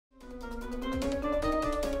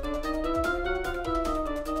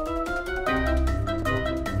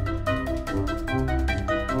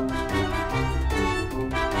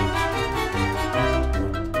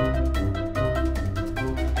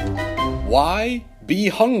Why be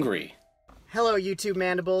hungry? Hello, YouTube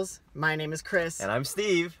mandibles. My name is Chris. And I'm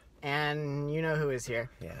Steve. And you know who is here.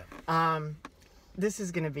 Yeah. This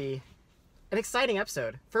is gonna be an exciting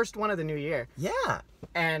episode. First one of the new year. Yeah.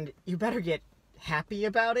 And you better get happy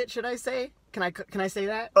about it, should I say? Can I say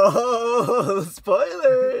that? Oh,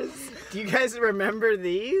 spoilers! Do you guys remember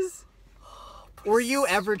these? Were you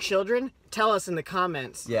ever children? Tell us in the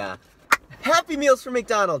comments. Yeah. Happy Meals from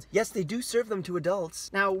McDonald's. Yes, they do serve them to adults.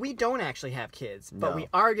 Now, we don't actually have kids, but No. we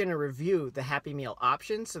are going to review the Happy Meal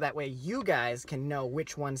options so that way you guys can know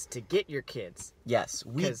which ones to get your kids. Yes,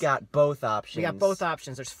 we've 'Cause got both options. We got both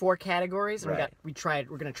options. There's 4 categories, and Right.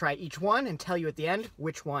 we're going to try each one and tell you at the end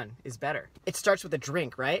which one is better. It starts with a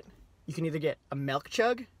drink, right? You can either get a milk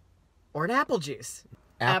chug or an apple juice.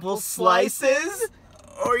 Apple slices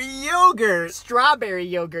or yogurt. Strawberry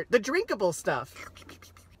yogurt, the drinkable stuff.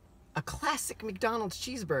 A classic McDonald's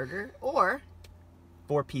cheeseburger, or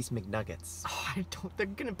 4-piece McNuggets. they're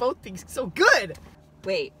gonna both be so good.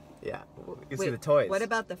 Wait. Yeah. You see Wait, the toys. What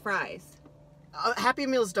about the fries? Happy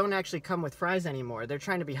Meals don't actually come with fries anymore. They're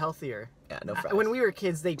trying to be healthier. Yeah, no fries. When we were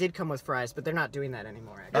kids, they did come with fries, but they're not doing that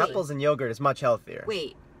anymore. Actually. Apples and yogurt is much healthier.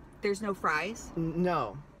 Wait, there's no fries?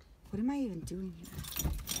 No. What am I even doing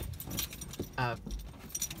here?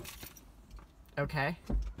 Okay.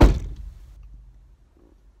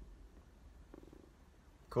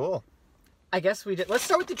 Cool. I guess we did. Let's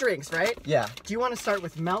start with the drinks, right? Yeah. Do you want to start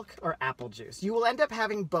with milk or apple juice? You will end up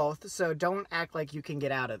having both, so don't act like you can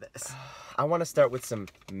get out of this. I want to start with some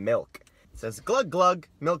milk. It says glug glug,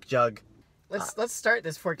 milk jug. Let's start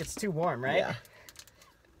this before it gets too warm, right? Yeah.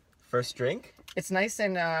 First drink? It's nice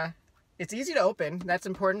and it's easy to open. That's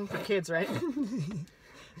important for kids, right?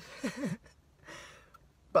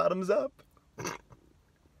 Bottoms up.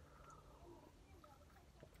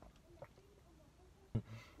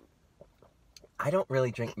 I don't really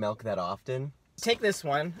drink milk that often. Take this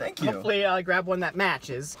one. Thank you. Hopefully I'll grab one that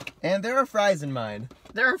matches. And there are fries in mine.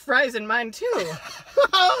 There are fries in mine too.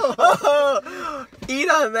 Oh, eat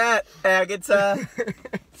on that, Agatha.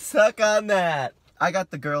 Suck on that. I got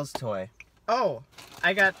the girl's toy. Oh,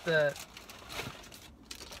 I got the,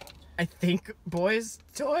 I think, boys'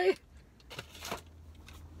 toy?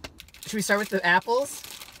 Should we start with the apples?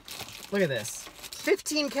 Look at this.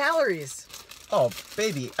 15 calories. Oh,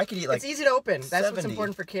 baby, I could eat like It's easy to open. That's what's 70.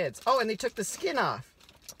 important for kids. Oh, and they took the skin off.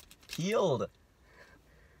 peeled.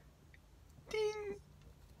 Ding.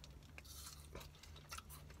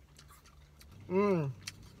 Mmm.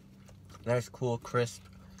 Nice, cool, crisp.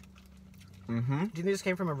 Mm-hmm. Do you think this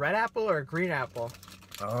came from a red apple or a green apple?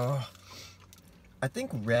 Oh, I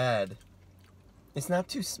think red. It's not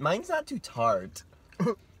too. Mine's not too tart.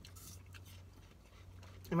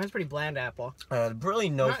 Mine's pretty bland apple. Really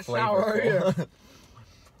no Not flavor. sour either.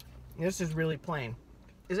 This is really plain.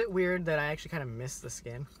 Is it weird that I actually kind of miss the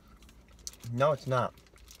skin? No, it's not.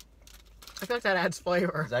 I feel like that adds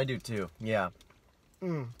flavor. 'Cause I do too. Yeah.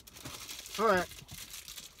 All right.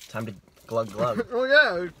 Time to glug glug. Oh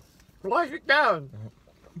yeah. Wash it down.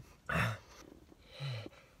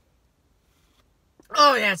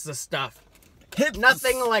 Oh, yeah, it's the stuff.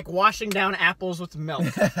 Nothing like washing down apples with milk.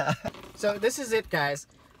 So this is it, guys.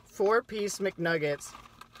 4-piece McNuggets.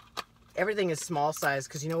 Everything is small size,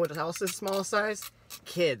 because you know what else is small size?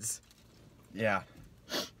 Kids. Yeah.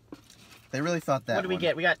 They really thought that. What do we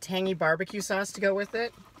get? We got tangy barbecue sauce to go with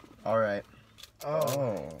it. All right.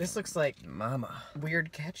 Oh. This looks like Mama.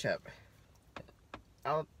 weird ketchup.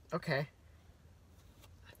 Oh, okay.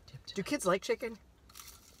 Do kids like chicken?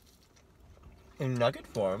 In nugget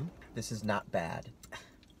form, this is not bad.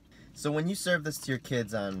 So when you serve this to your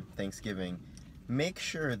kids on Thanksgiving, make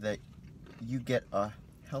sure that you get a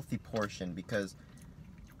healthy portion, because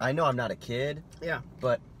I know I'm not a kid, Yeah.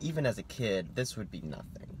 but even as a kid, this would be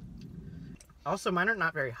nothing. Also, mine are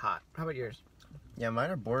not very hot. How about yours? Yeah, mine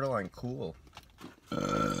are borderline cool.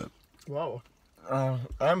 Whoa.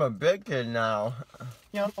 I'm a big kid now.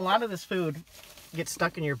 You know, a lot of this food gets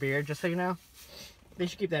stuck in your beard, just so you know. They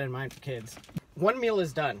should keep that in mind for kids. One meal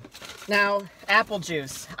is done. Now, apple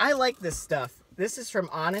juice. I like this stuff. This is from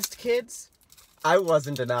Honest Kids. I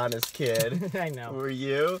wasn't an honest kid. I know. Were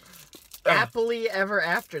you? Happily Ever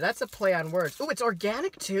After. That's a play on words. Ooh, it's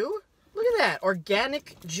organic too? Look at that.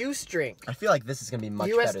 Organic juice drink. I feel like this is going to be much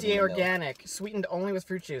better than the USDA milk. organic. Sweetened only with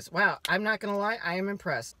fruit juice. Wow, I'm not going to lie. I am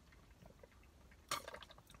impressed.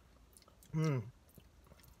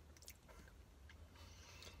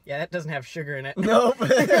 Yeah, that doesn't have sugar in it. Nope.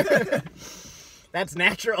 That's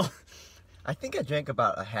natural. I think I drank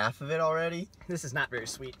about a half of it already. This is not very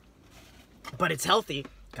sweet. But it's healthy.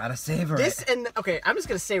 Gotta savor This it. and, okay, I'm just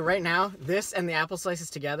going to say right now, this and the apple slices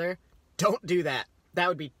together, don't do that. That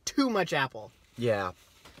would be too much apple. Yeah.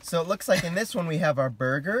 So it looks like in this one we have our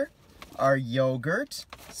burger, our yogurt,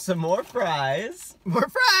 some more fries. More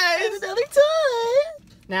fries! And another toy!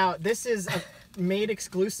 Now, this is made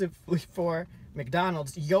exclusively for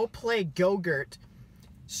McDonald's. Yoplait Gogurt,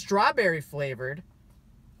 strawberry flavored.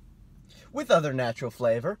 With other natural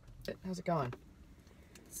flavor. How's it going?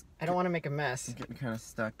 I don't want to make a mess. I'm getting kind of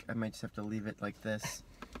stuck. I might just have to leave it like this.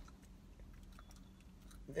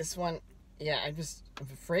 This one, yeah, I'm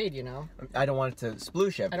afraid, you know. I don't want it to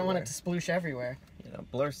sploosh everywhere. I don't want it to sploosh everywhere. You know,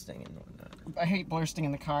 blursting and whatnot. I hate blursting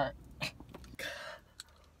in the car.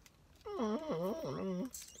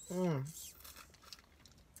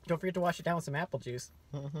 Don't forget to wash it down with some apple juice.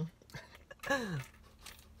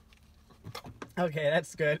 Okay,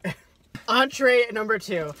 that's good. Entree number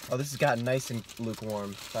 2. Oh, this has gotten nice and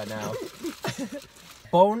lukewarm by now.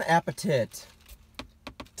 Bon appetit.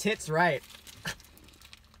 Tits right.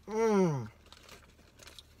 You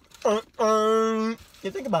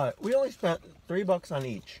think about it. We only spent $3 on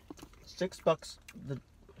each. $6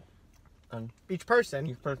 on Each person.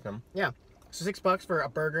 each person. Yeah. So $6 for a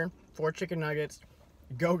burger, 4 chicken nuggets,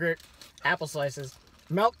 Gogurt, apple slices,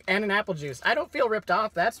 milk, and an apple juice. I don't feel ripped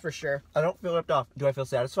off, that's for sure. I don't feel ripped off. Do I feel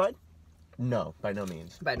satisfied? No, by no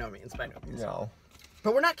means. By no means, by no means. No.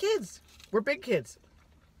 But we're not kids. We're big kids.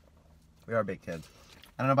 We are big kids.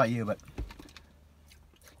 I don't know about you, but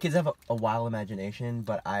kids have a wild imagination,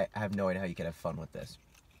 but I have no idea how you can have fun with this.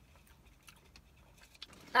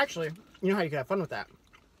 Actually, you know how you can have fun with that?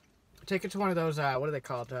 Take it to one of those, what are they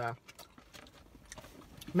called?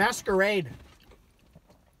 Masquerade.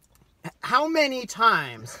 How many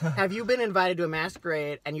times have you been invited to a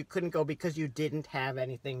masquerade and you couldn't go because you didn't have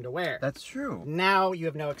anything to wear? That's true. Now you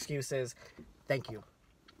have no excuses. Thank you.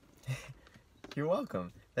 You're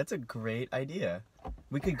welcome. That's a great idea.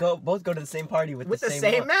 We could both go to the same party with the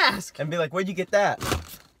same look. mask. And be like, where'd you get that?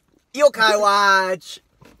 Yokai Watch!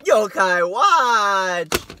 Yokai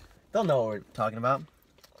Watch! They'll know what we're talking about.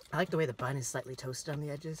 I like the way the bun is slightly toasted on the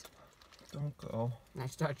edges. Don't go.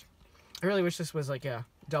 Nice touch. I really wish this was like a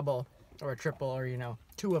double or a triple or, you know,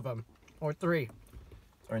 2 of them or 3.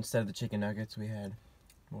 Or instead of the chicken nuggets, we had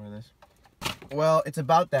more of this. Well, it's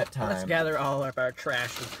about that time. Let's gather all of our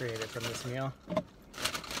trash we created from this meal.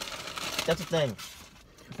 That's the thing.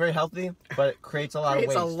 It's very healthy, but it creates a lot of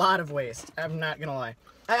waste. It's a lot of waste. I'm not gonna lie.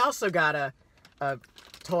 I also got a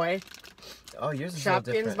toy. Oh, yours is a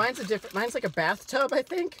little Shopkins. different. Mine's like a bathtub, I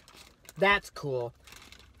think. That's cool.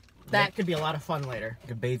 That could be a lot of fun later. You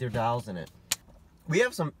could bathe your dolls in it. We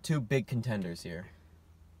have 2 big contenders here.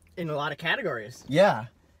 In a lot of categories. Yeah.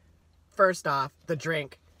 First off, the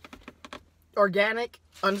drink. Organic,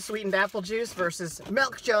 unsweetened apple juice versus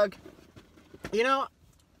milk jug. You know,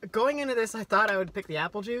 going into this, I thought I would pick the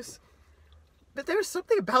apple juice. But there was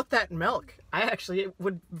something about that milk. I actually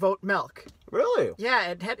would vote milk. Really?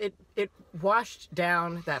 Yeah, it washed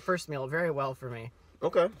down that first meal very well for me.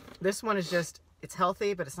 Okay. This one is just, it's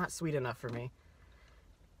healthy, but it's not sweet enough for me.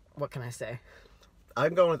 What can I say?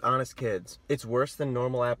 I'm going with Honest Kids. It's worse than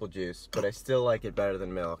normal apple juice, but I still like it better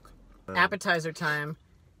than milk. Appetizer time.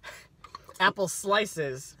 Apple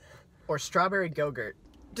slices or strawberry Gogurt.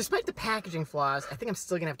 Despite the packaging flaws, I think I'm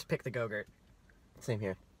still gonna have to pick the Gogurt. Same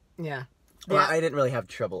here. Yeah. Well, Yeah. I didn't really have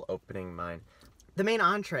trouble opening mine. The main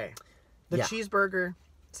entree. The Yeah. cheeseburger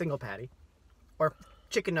single patty. Or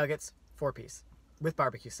chicken nuggets 4-piece. With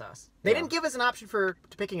barbecue sauce. They didn't give us an option to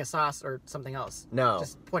picking a sauce or something else. No.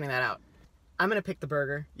 Just pointing that out. I'm gonna pick the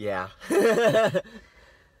burger. Yeah. The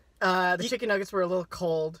chicken nuggets were a little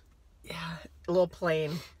cold. Yeah. A little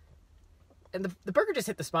plain. And the burger just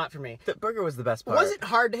hit the spot for me. The burger was the best part. Was it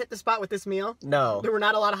hard to hit the spot with this meal? No. There were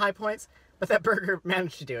not a lot of high points, but that burger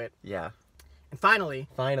managed to do it. Yeah. And finally,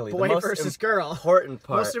 Finally, boy the most versus girl. important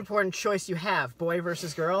part. Most important choice you have, boy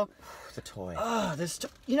versus girl. The toy. Oh,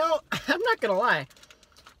 you know, I'm not gonna lie.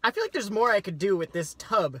 I feel like there's more I could do with this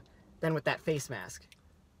tub than with that face mask.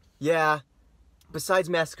 Yeah. Besides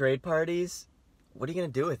masquerade parties, what are you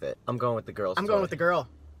gonna do with it? I'm going with the girls. I'm going with the girl.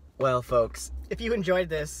 Well, folks, If you enjoyed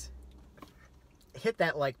this, hit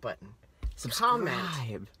that like button.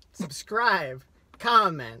 subscribe. Subscribe.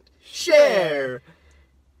 Comment. Share.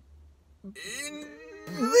 When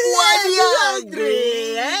you're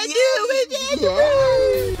hungry, and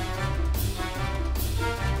you